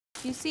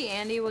If you see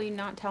Andy, will you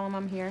not tell him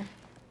I'm here?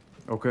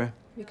 Okay.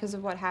 Because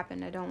of what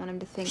happened, I don't want him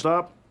to think...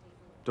 Stop.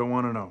 Don't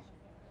want to know.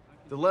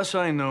 The less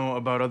I know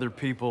about other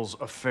people's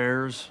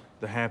affairs,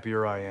 the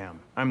happier I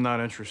am. I'm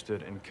not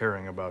interested in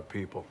caring about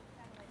people.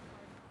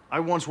 I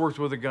once worked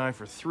with a guy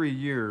for 3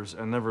 years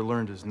and never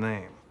learned his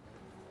name.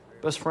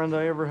 Best friend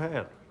I ever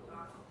had.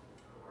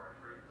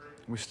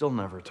 We still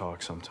never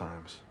talk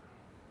sometimes.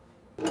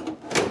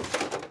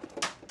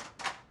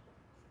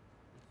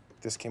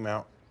 This came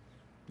out.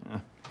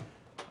 Yeah.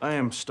 I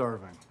am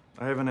starving.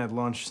 I haven't had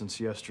lunch since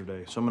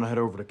yesterday, so I'm gonna head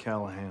over to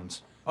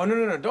Callahan's. Oh,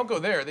 no, don't go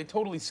there. They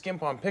totally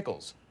skimp on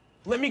pickles.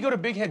 Let me go to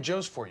Big Head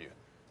Joe's for you.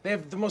 They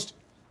have the most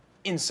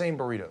insane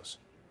burritos.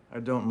 I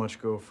don't much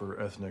go for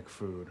ethnic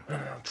food. No,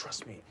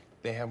 trust me.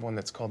 They have one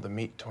that's called the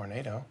Meat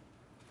Tornado.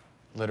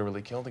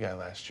 Literally killed a guy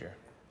last year.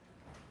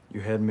 You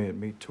had me at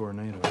Meat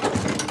Tornado.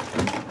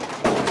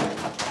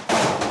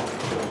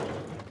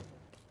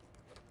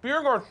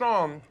 Pierre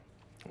Garçon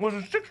was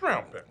a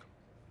 6th-round pick.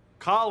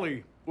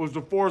 Collie was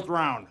the 4th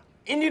round.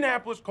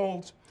 Indianapolis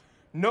Colts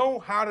know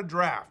how to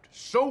draft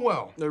so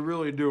well. They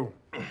really do.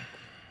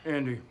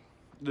 Andy,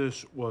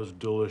 this was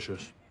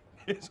delicious.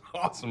 It's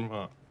awesome,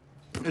 huh?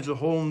 It's a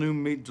whole new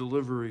meat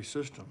delivery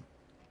system.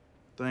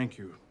 Thank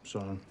you,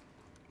 son.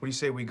 What do you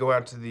say we go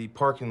out to the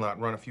parking lot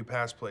and run a few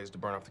pass plays to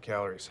burn off the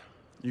calories?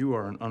 You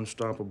are an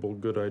unstoppable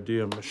good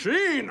idea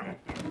machine!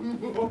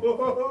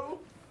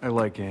 I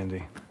like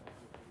Andy.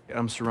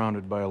 I'm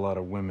surrounded by a lot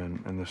of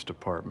women in this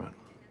department.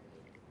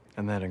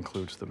 And that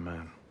includes the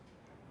men.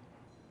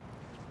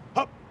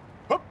 Hup!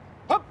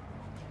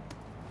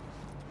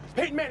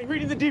 Peyton Manning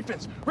reading the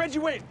defense. Reggie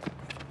Wayne.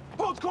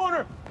 Holds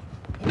corner.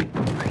 Andy,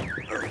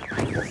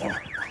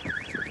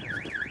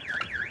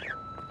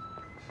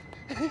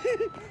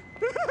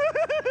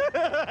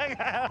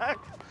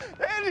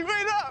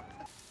 wait up!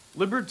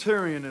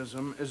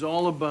 Libertarianism is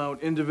all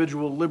about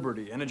individual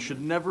liberty, and it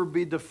should never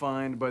be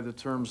defined by the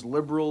terms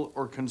liberal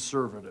or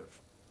conservative.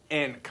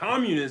 And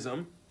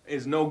communism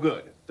is no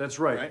good. That's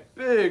right.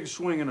 Big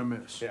swing and a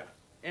miss. Yeah.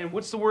 And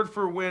what's the word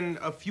for when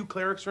a few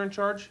clerics are in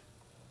charge?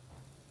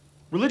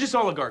 Religious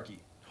oligarchy.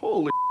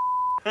 Holy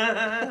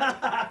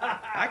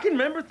I can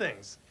remember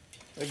things.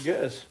 I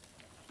guess.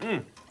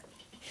 Hey,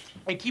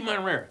 keep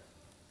mine rare.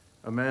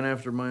 A man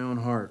after my own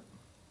heart.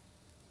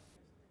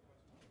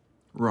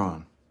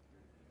 Ron.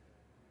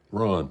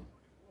 Ron.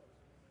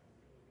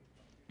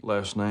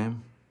 Last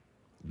name?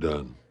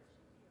 Done.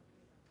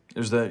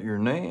 Is that your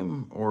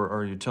name, or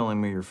are you telling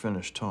me you're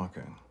finished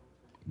talking?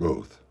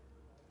 Both.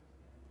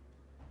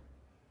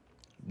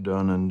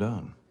 Done and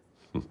done.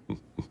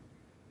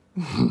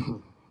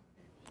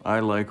 I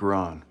like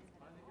Ron.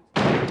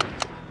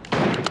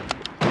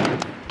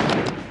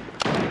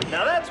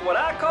 Now that's what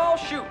I call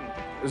shooting.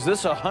 Is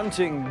this a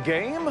hunting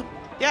game?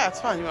 Yeah, it's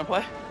fun. You want to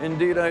play?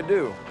 Indeed I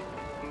do.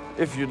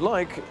 If you'd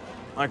like,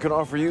 I could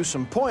offer you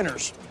some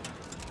pointers.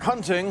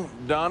 Hunting,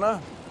 Donna,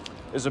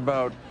 is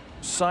about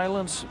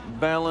silence,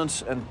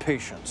 balance, and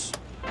patience.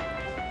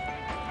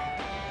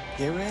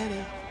 Get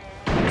ready.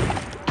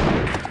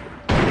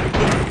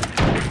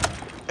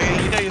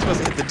 Hey, you know you're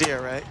supposed to hit the deer,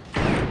 right?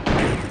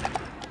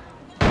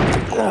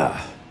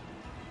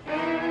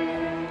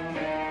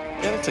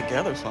 Get it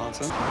together,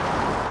 Swanson.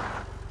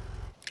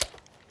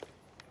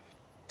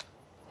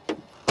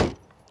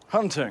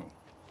 Hunting.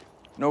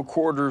 No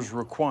quarters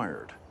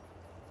required.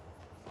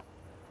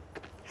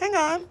 Hang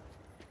on.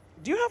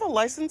 Do you have a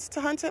license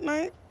to hunt at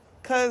night?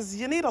 'Cause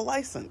you need a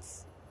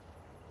license.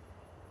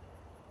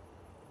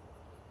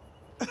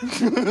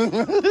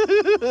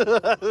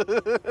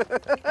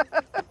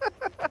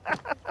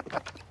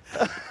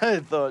 I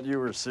thought you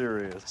were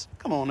serious.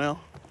 Come on now.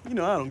 You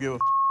know I don't give a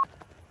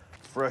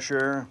Fresh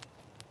air,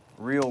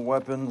 real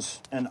weapons,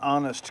 an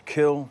honest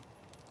kill.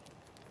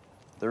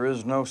 There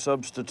is no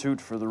substitute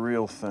for the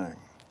real thing.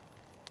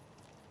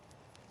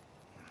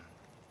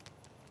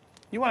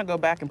 You want to go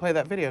back and play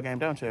that video game,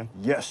 don't you?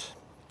 Yes.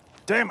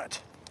 Damn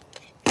it!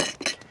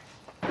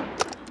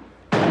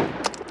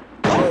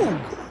 Oh!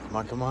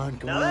 Come on,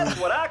 come Now on. that's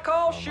what I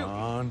call shooting. Come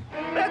on.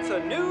 That's a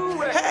new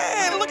record.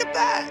 Hey, look at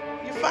that!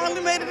 You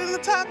finally made it in the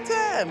top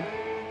 10.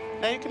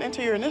 Now you can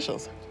enter your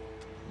initials.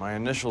 My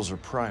initials are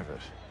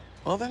private.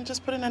 Well, then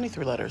just put in any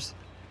 3 letters.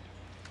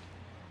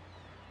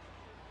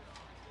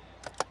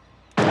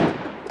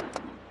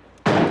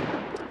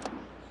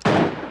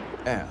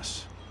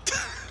 Ass.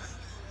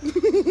 Would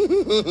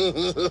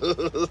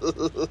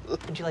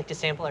you like to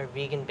sample our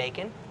vegan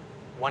bacon?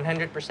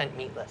 100%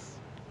 meatless.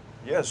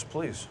 Yes,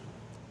 please.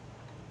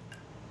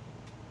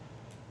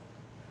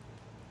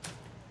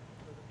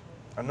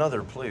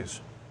 Another,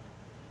 please.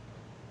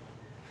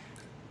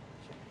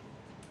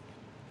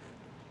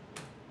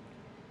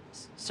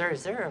 Sir,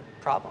 is there a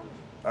problem?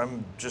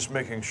 I'm just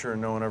making sure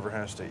no one ever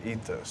has to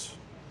eat this.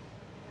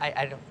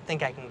 I don't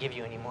think I can give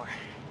you any more.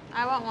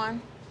 I want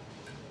one.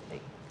 Hey.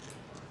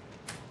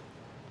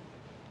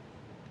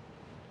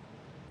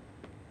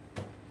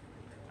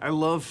 I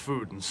love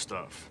food and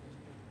stuff.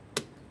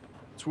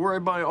 It's where I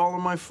buy all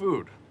of my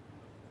food.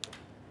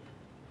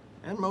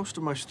 And most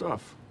of my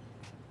stuff.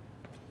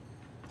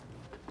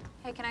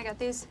 Hey, Hey, can I get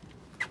these?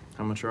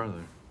 How much are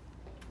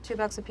they?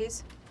 $2 a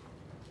piece.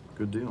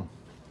 Good deal.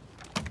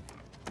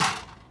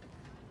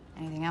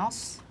 Anything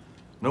else?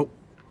 Nope.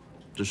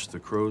 Just the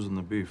crows and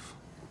the beef.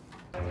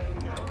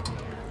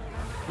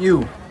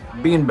 You,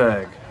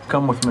 beanbag,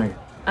 come with me.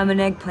 I'm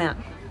an eggplant.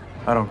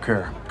 I don't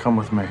care. Come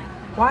with me.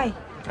 Why?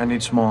 I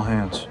need small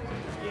hands.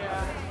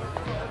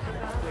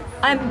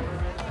 I'm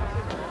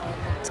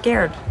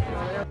scared.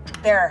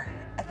 There.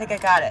 I think I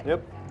got it.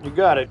 Yep, you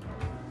got it.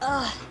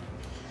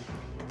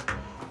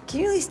 Can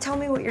you at least tell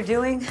me what you're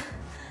doing?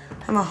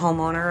 I'm a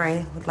homeowner.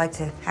 I would like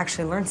to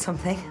actually learn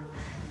something.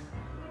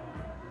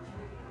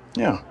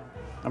 Yeah.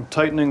 I'm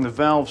tightening the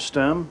valve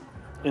stem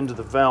into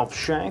the valve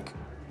shank.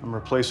 I'm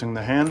replacing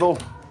the handle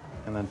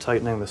and then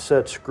tightening the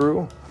set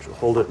screw, which will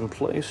hold it in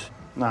place.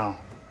 Now,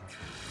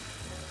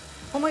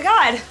 Oh my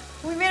God!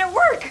 We made it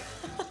work!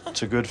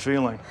 it's a good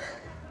feeling.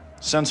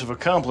 Sense of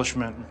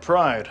accomplishment and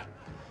pride.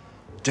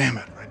 Damn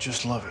it, I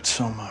just love it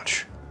so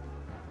much.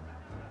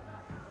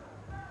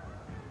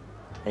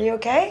 Are you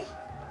okay?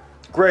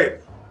 Great.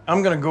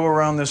 I'm gonna go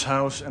around this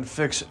house and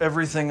fix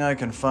everything I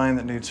can find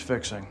that needs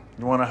fixing.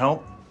 You wanna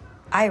help?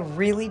 I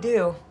really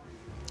do.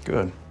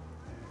 Good.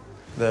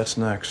 That's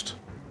next.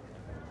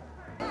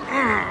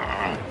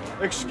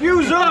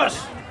 Excuse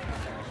us!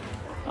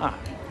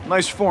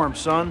 Nice form,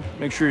 son.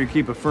 Make sure you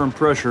keep a firm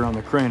pressure on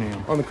the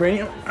cranium. On the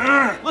cranium?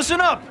 Listen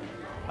up!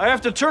 I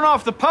have to turn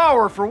off the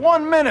power for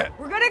 1 minute.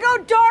 We're gonna go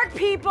dark,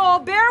 people.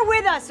 Bear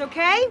with us,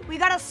 okay? We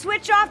gotta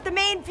switch off the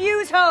main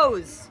fuse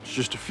hose. It's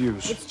just a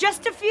fuse. It's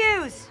just a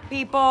fuse,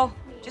 people.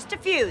 Just a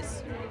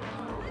fuse.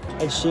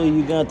 I'd say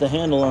you got the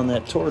handle on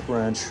that torque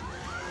wrench.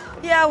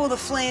 Yeah, well, the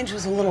flange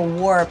was a little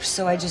warped,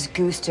 so I just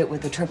goosed it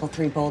with the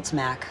 333 bolts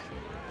Mac.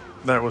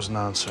 That was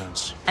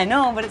nonsense. I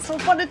know, but it's so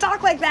fun to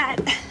talk like that.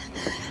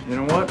 You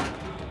know what?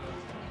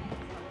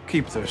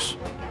 Keep this.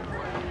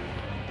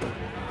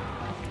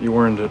 You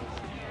earned it.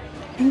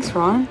 Thanks,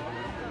 Ron.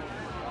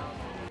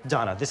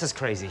 Donna, this is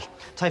crazy.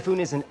 Typhoon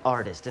is an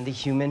artist, and the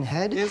human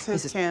head Is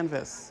his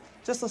canvas.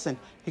 Just listen,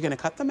 you're gonna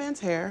cut the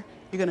man's hair,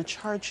 you're gonna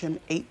charge him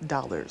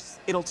 $8.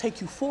 It'll take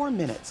you 4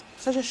 minutes.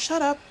 So just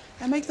shut up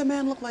and make the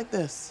man look like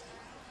this.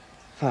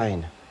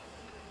 Fine.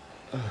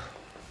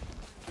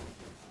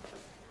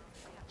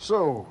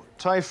 So,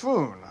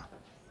 Typhoon,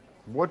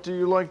 what do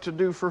you like to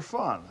do for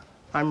fun?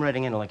 I'm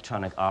writing an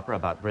electronic opera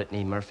about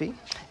Brittany Murphy,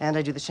 and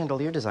I do the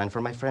chandelier design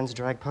for my friend's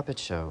drag puppet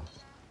show.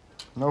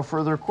 No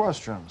further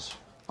questions.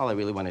 All I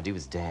really want to do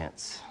is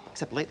dance.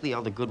 Except lately,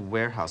 all the good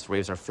warehouse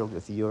raves are filled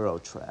with Euro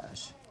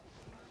trash.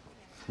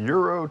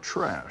 Euro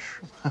trash.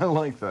 I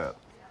like that.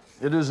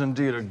 It is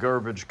indeed a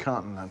garbage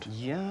continent.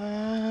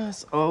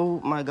 Yes.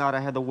 Oh my God, I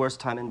had the worst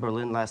time in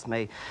Berlin last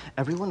May.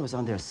 Everyone was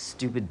on their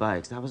stupid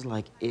bikes. I was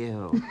like,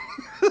 ew.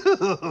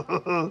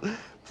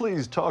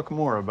 Please talk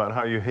more about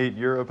how you hate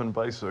Europe and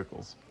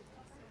bicycles.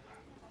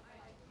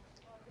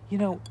 You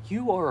know,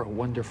 you are a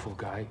wonderful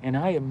guy, and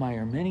I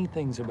admire many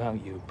things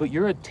about you, but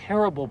you're a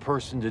terrible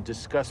person to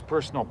discuss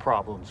personal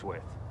problems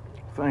with.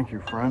 Thank you,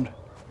 friend.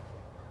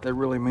 That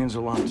really means a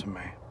lot to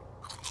me.